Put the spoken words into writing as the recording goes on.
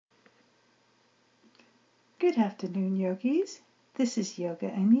Good afternoon, yogis. This is Yoga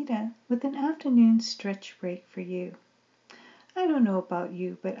Anita with an afternoon stretch break for you. I don't know about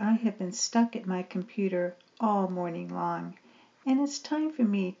you, but I have been stuck at my computer all morning long, and it's time for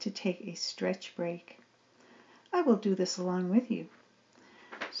me to take a stretch break. I will do this along with you.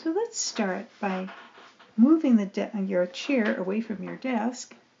 So let's start by moving your chair away from your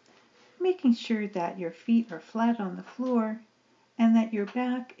desk, making sure that your feet are flat on the floor and that your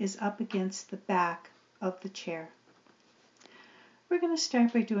back is up against the back of the chair. We're going to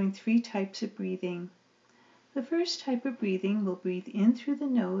start by doing 3 types of breathing. The first type of breathing will breathe in through the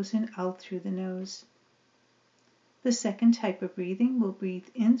nose and out through the nose. The second type of breathing will breathe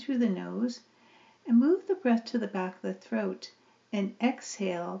in through the nose and move the breath to the back of the throat and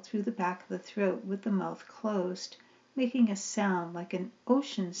exhale through the back of the throat with the mouth closed, making a sound like an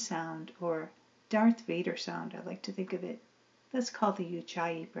ocean sound or Darth Vader sound, I like to think of it. That's called the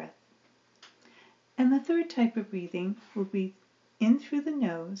Ujjayi breath. And the third type of breathing will breathe in through the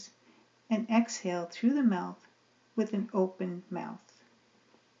nose and exhale through the mouth with an open mouth.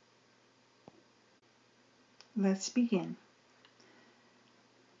 Let's begin.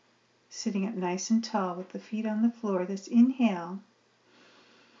 Sitting up nice and tall with the feet on the floor, let's inhale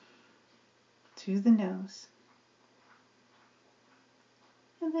through the nose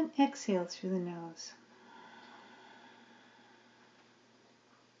and then exhale through the nose.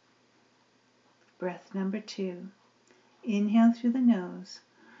 Breath number 2. Inhale through the nose.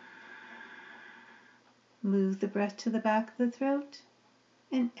 Move the breath to the back of the throat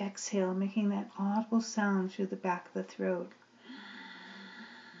and exhale, making that audible sound through the back of the throat.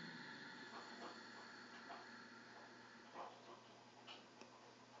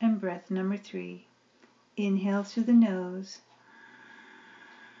 And breath number 3. Inhale through the nose.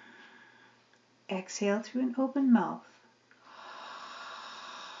 Exhale through an open mouth.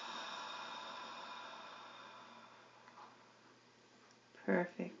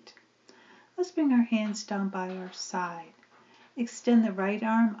 Perfect. Let's bring our hands down by our side. Extend the right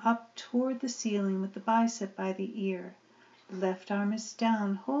arm up toward the ceiling with the bicep by the ear. The left arm is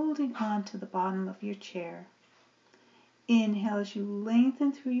down, holding on to the bottom of your chair. Inhale as you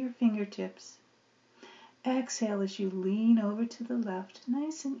lengthen through your fingertips. Exhale as you lean over to the left,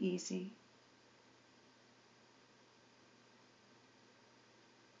 nice and easy.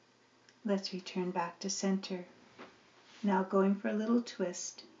 Let's return back to center. Now going for a little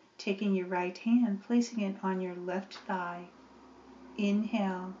twist, taking your right hand, placing it on your left thigh.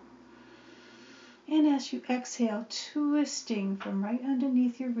 Inhale. And as you exhale, twisting from right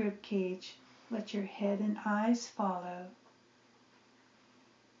underneath your rib cage, let your head and eyes follow.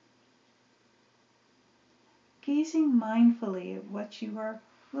 Gazing mindfully at what you are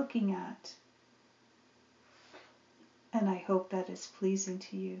looking at. And I hope that is pleasing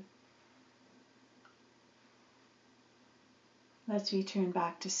to you. Let's return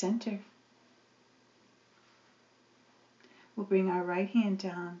back to center. We'll bring our right hand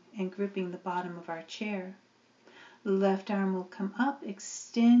down and gripping the bottom of our chair. The left arm will come up,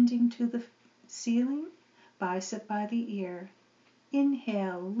 extending to the ceiling, bicep by the ear.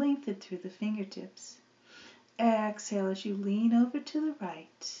 Inhale, lengthen through the fingertips. Exhale as you lean over to the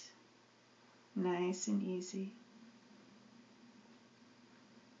right. Nice and easy.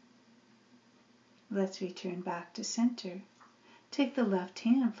 Let's return back to center. Take the left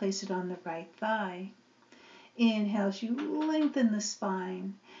hand, place it on the right thigh. Inhale as you lengthen the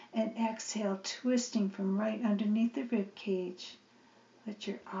spine and exhale, twisting from right underneath the rib cage. Let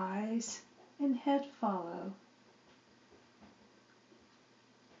your eyes and head follow.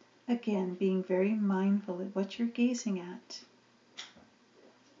 Again, being very mindful of what you're gazing at.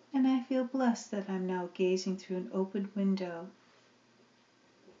 And I feel blessed that I'm now gazing through an open window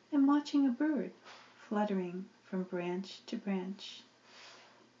and watching a bird fluttering from branch to branch.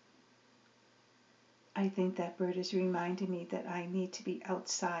 I think that bird is reminding me that I need to be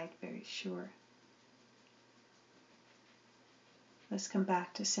outside, very sure. Let's come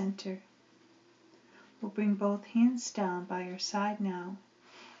back to center. We'll bring both hands down by your side now,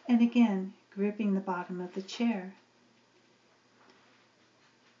 and again, gripping the bottom of the chair.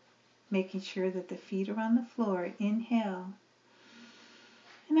 Making sure that the feet are on the floor. Inhale.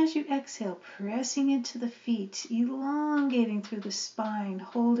 And as you exhale, pressing into the feet, elongating through the spine,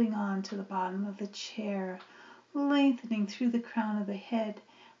 holding on to the bottom of the chair, lengthening through the crown of the head,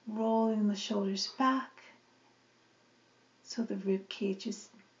 rolling the shoulders back so the rib cage is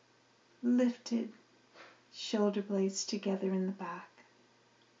lifted, shoulder blades together in the back.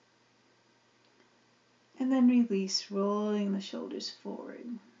 And then release, rolling the shoulders forward.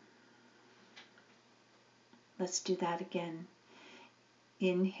 Let's do that again.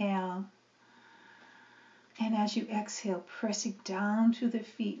 Inhale. And as you exhale, pressing down through the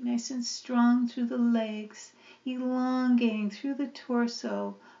feet, nice and strong through the legs, elongating through the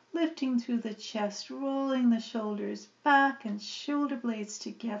torso, lifting through the chest, rolling the shoulders back and shoulder blades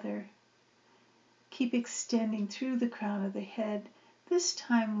together. Keep extending through the crown of the head, this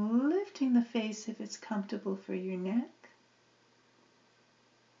time lifting the face if it's comfortable for your neck.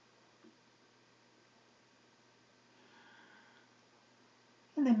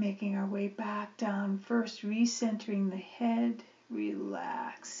 And then making our way back down, first recentering the head,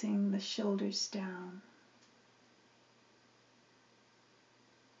 relaxing the shoulders down.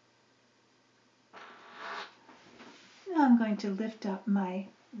 Now I'm going to lift up my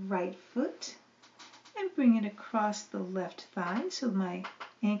right foot and bring it across the left thigh so my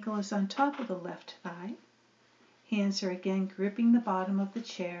ankle is on top of the left thigh. Hands are again gripping the bottom of the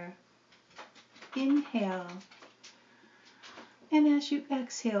chair. Inhale. And as you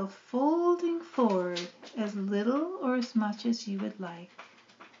exhale, folding forward as little or as much as you would like,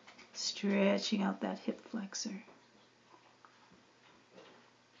 stretching out that hip flexor.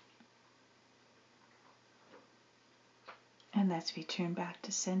 And let's return back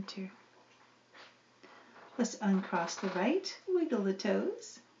to center. Let's uncross the right, wiggle the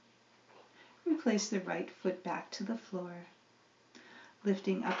toes. Replace the right foot back to the floor.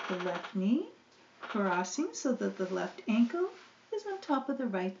 Lifting up the left knee, crossing so that the left ankle is on top of the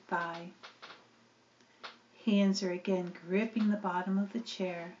right thigh. Hands are again gripping the bottom of the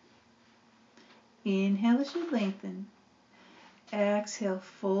chair. Inhale as you lengthen. Exhale,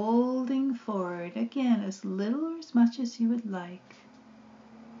 folding forward, again as little or as much as you would like.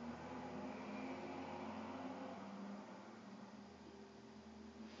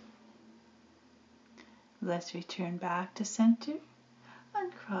 Let's return back to center.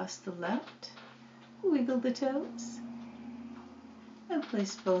 Uncross the left, wiggle the toes, and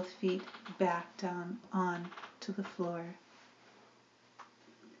place both feet back down on to the floor.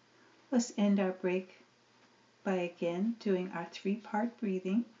 Let's end our break by again doing our 3-part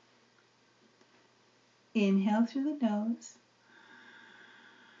breathing. Inhale through the nose,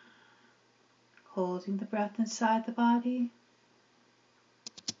 holding the breath inside the body.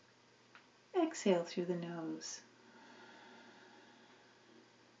 Exhale through the nose.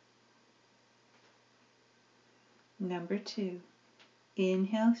 Number 2,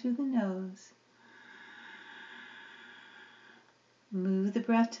 inhale through the nose. Move the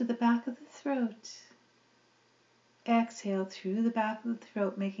breath to the back of the throat. Exhale through the back of the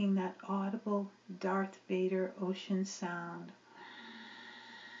throat, making that audible Darth Vader ocean sound.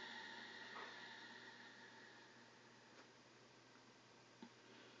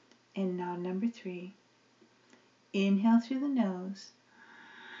 And now number 3, inhale through the nose.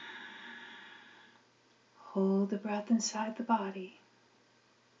 Hold the breath inside the body.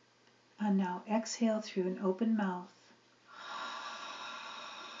 And now exhale through an open mouth.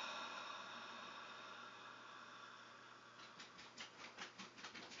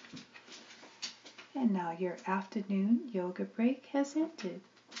 And now your afternoon yoga break has ended.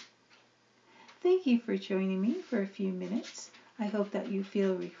 Thank you for joining me for a few minutes. I hope that you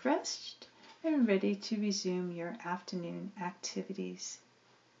feel refreshed and ready to resume your afternoon activities.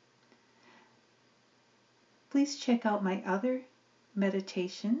 Please check out my other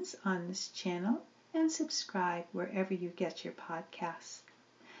meditations on this channel and subscribe wherever you get your podcasts.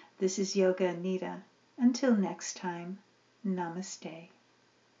 This is Yoga Anita. Until next time, namaste.